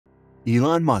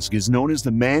Elon Musk is known as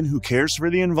the man who cares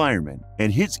for the environment,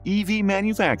 and his EV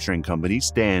manufacturing company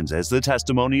stands as the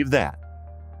testimony of that.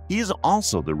 He is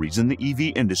also the reason the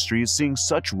EV industry is seeing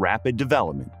such rapid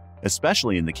development,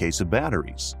 especially in the case of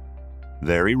batteries.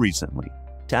 Very recently,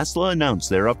 Tesla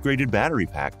announced their upgraded battery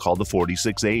pack called the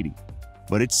 4680,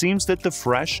 but it seems that the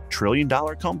fresh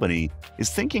trillion-dollar company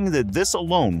is thinking that this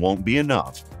alone won't be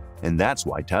enough, and that's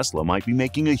why Tesla might be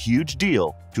making a huge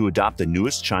deal to adopt the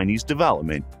newest Chinese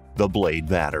development, the Blade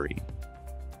battery.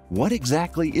 What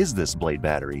exactly is this Blade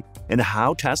battery, and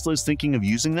how Tesla is thinking of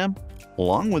using them,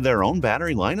 along with their own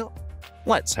battery lineup?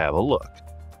 Let's have a look.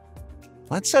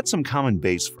 Let's set some common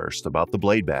base first about the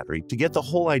Blade battery to get the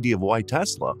whole idea of why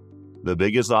Tesla, the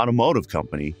biggest automotive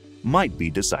company, might be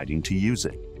deciding to use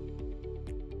it.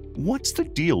 What's the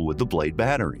deal with the Blade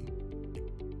battery?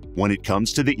 When it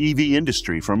comes to the EV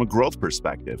industry from a growth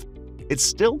perspective, it's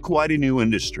still quite a new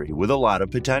industry with a lot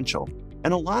of potential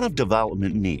and a lot of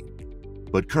development need.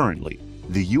 But currently,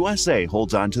 the USA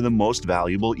holds on to the most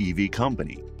valuable EV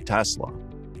company, Tesla.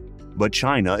 But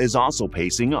China is also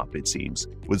pacing up, it seems,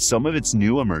 with some of its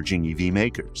new emerging EV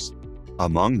makers.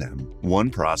 Among them, one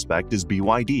prospect is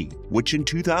BYD, which in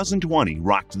 2020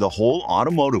 rocked the whole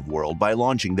automotive world by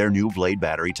launching their new Blade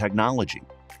battery technology.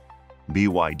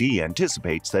 BYD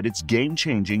anticipates that its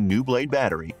game-changing new Blade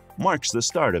battery marks the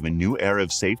start of a new era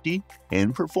of safety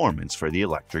and performance for the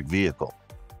electric vehicle.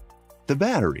 The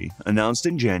battery, announced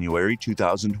in January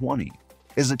 2020,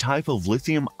 is a type of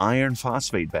lithium iron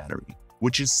phosphate battery,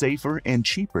 which is safer and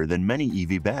cheaper than many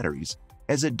EV batteries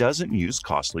as it doesn't use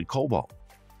costly cobalt.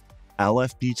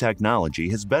 LFP technology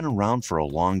has been around for a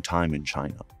long time in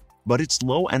China, but its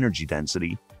low energy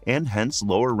density and hence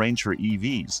lower range for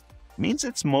EVs means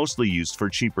it's mostly used for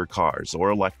cheaper cars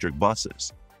or electric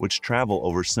buses, which travel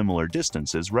over similar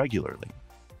distances regularly.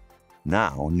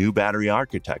 Now, new battery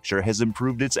architecture has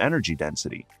improved its energy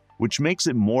density, which makes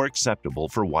it more acceptable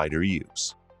for wider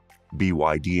use.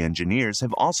 BYD engineers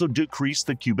have also decreased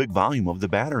the cubic volume of the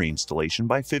battery installation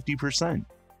by 50%,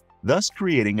 thus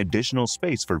creating additional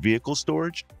space for vehicle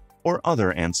storage or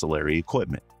other ancillary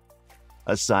equipment.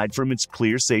 Aside from its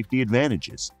clear safety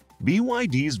advantages,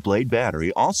 BYD's Blade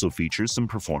battery also features some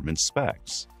performance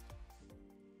specs.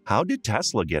 How did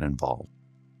Tesla get involved?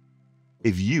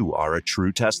 If you are a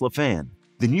true Tesla fan,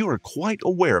 then you are quite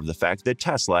aware of the fact that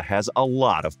Tesla has a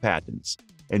lot of patents,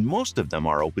 and most of them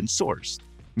are open source,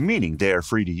 meaning they are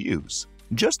free to use.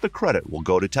 Just the credit will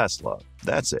go to Tesla,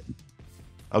 that's it.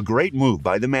 A great move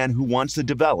by the man who wants the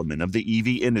development of the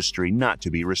EV industry not to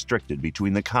be restricted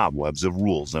between the cobwebs of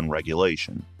rules and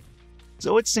regulation.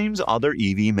 So it seems other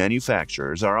EV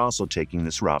manufacturers are also taking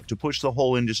this route to push the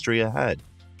whole industry ahead,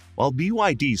 while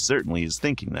BYD certainly is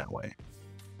thinking that way.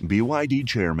 BYD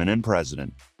chairman and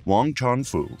president Wang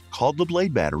Changfu called the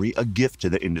Blade battery a gift to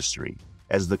the industry,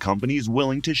 as the company is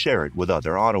willing to share it with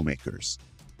other automakers.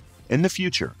 In the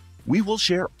future, we will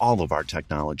share all of our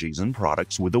technologies and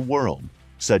products with the world,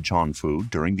 said Changfu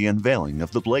during the unveiling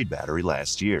of the Blade battery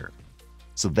last year.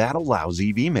 So that allows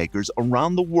EV makers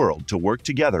around the world to work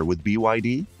together with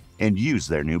BYD and use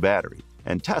their new battery,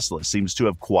 and Tesla seems to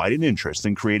have quite an interest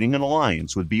in creating an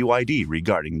alliance with BYD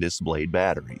regarding this Blade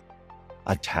battery.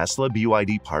 A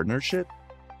Tesla-BYD partnership?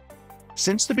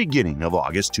 Since the beginning of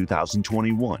August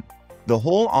 2021, the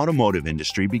whole automotive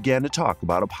industry began to talk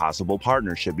about a possible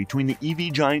partnership between the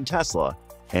EV giant Tesla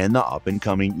and the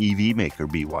up-and-coming EV maker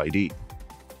BYD.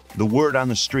 The word on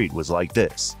the street was like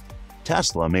this: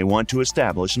 Tesla may want to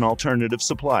establish an alternative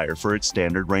supplier for its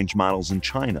standard range models in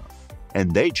China,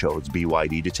 and they chose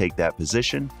BYD to take that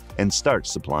position and start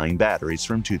supplying batteries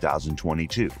from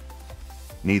 2022.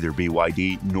 Neither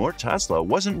BYD nor Tesla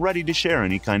wasn't ready to share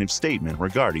any kind of statement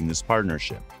regarding this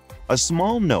partnership. A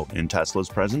small note in Tesla's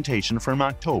presentation from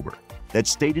October that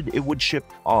stated it would ship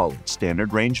all its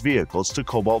standard range vehicles to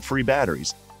cobalt-free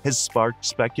batteries has sparked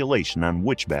speculation on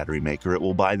which battery maker it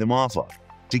will buy them off of,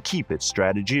 to keep its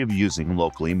strategy of using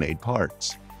locally made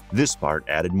parts. This part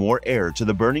added more air to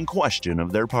the burning question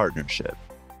of their partnership.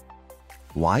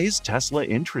 Why is Tesla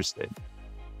interested?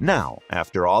 Now,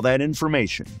 after all that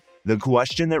information, the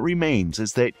question that remains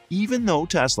is that even though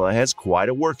Tesla has quite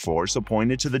a workforce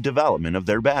appointed to the development of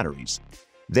their batteries,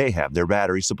 they have their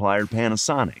battery supplier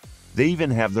Panasonic, they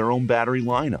even have their own battery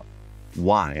lineup.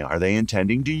 Why are they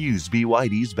intending to use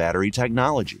BYD's battery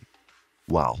technology?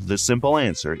 Well, the simple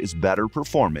answer is better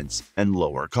performance and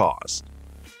lower cost.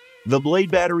 The Blade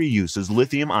battery uses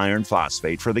lithium iron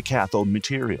phosphate for the cathode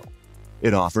material.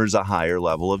 It offers a higher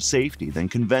level of safety than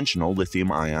conventional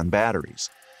lithium-ion batteries,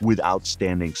 with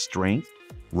outstanding strength,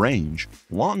 range,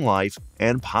 long life,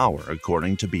 and power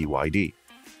according to BYD.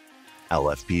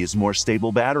 LFP is more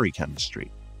stable battery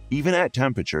chemistry. even at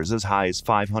temperatures as high as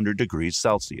 500 degrees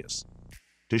Celsius.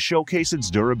 To showcase its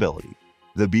durability,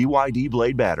 the BYD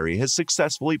Blade battery has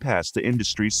successfully passed the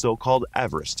industry's so-called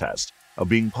Everest test of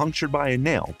being punctured by a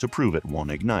nail to prove it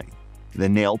won't ignite. The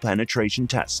nail penetration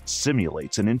test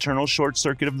simulates an internal short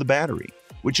circuit of the battery,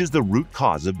 which is the root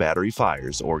cause of battery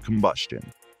fires or combustion.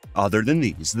 Other than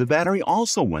these, the battery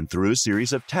also went through a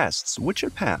series of tests which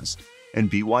it passed,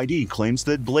 and BYD claims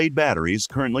that Blade battery is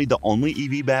currently the only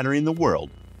EV battery in the world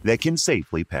that can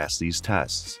safely pass these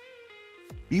tests.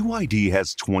 BYD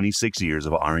has 26 years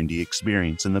of R&D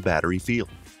experience in the battery field.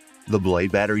 The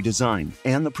Blade battery design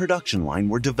and the production line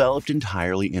were developed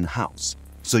entirely in-house,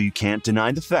 so you can't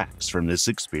deny the facts from this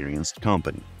experienced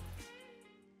company.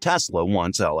 Tesla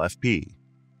wants LFP.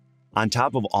 On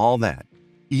top of all that,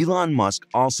 Elon Musk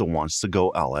also wants to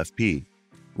go LFP.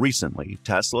 Recently,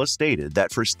 Tesla stated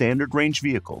that for standard range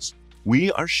vehicles,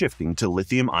 we are shifting to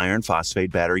lithium iron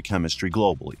phosphate battery chemistry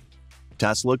globally.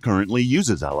 Tesla currently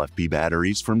uses LFP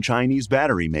batteries from Chinese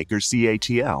battery maker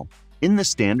CATL in the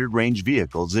standard range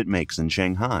vehicles it makes in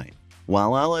Shanghai.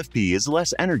 While LFP is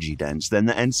less energy dense than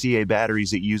the NCA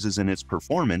batteries it uses in its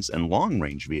performance and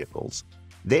long-range vehicles,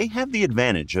 they have the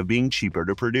advantage of being cheaper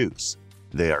to produce.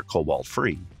 They are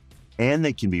cobalt-free, and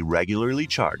they can be regularly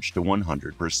charged to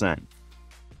 100%.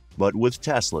 But with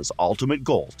Tesla's ultimate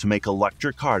goal to make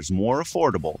electric cars more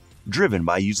affordable, driven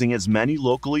by using as many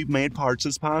locally made parts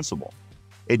as possible,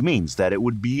 it means that it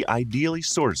would be ideally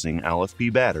sourcing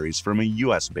LFP batteries from a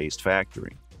US-based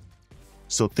factory.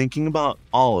 So thinking about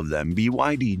all of them,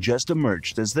 BYD just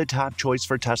emerged as the top choice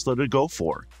for Tesla to go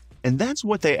for, and that's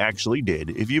what they actually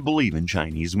did if you believe in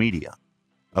Chinese media.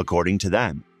 According to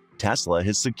them, Tesla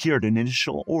has secured an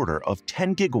initial order of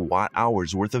 10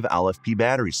 gigawatt-hours worth of LFP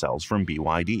battery cells from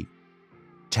BYD.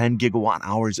 10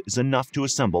 gigawatt-hours is enough to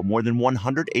assemble more than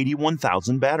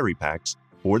 181,000 battery packs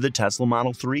for the Tesla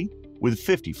Model 3 with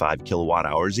 55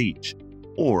 kilowatt-hours each,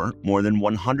 or more than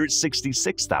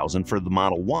 166,000 for the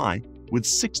Model Y with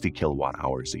 60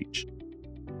 kilowatt-hours each.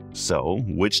 So,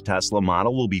 which Tesla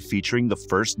model will be featuring the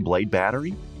first Blade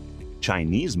battery?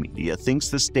 Chinese media thinks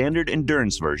the standard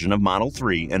endurance version of Model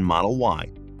 3 and Model Y,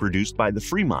 produced by the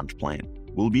Fremont plant,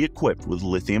 will be equipped with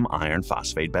lithium iron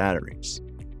phosphate batteries.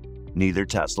 Neither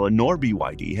Tesla nor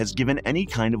BYD has given any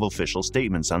kind of official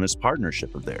statements on this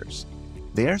partnership of theirs.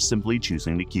 They are simply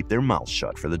choosing to keep their mouths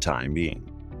shut for the time being.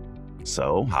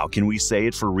 So, how can we say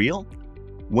it for real?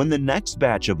 When the next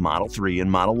batch of Model 3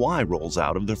 and Model Y rolls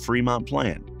out of the Fremont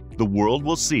plant, the world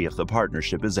will see if the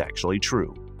partnership is actually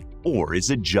true. Or is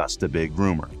it just a big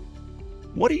rumor?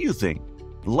 What do you think?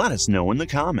 Let us know in the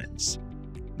comments.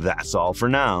 That's all for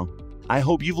now. I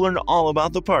hope you've learned all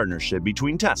about the partnership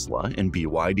between Tesla and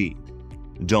BYD.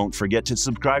 Don't forget to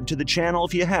subscribe to the channel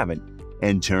if you haven't,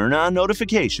 and turn on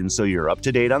notifications so you're up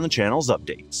to date on the channel's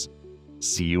updates.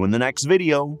 See you in the next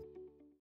video.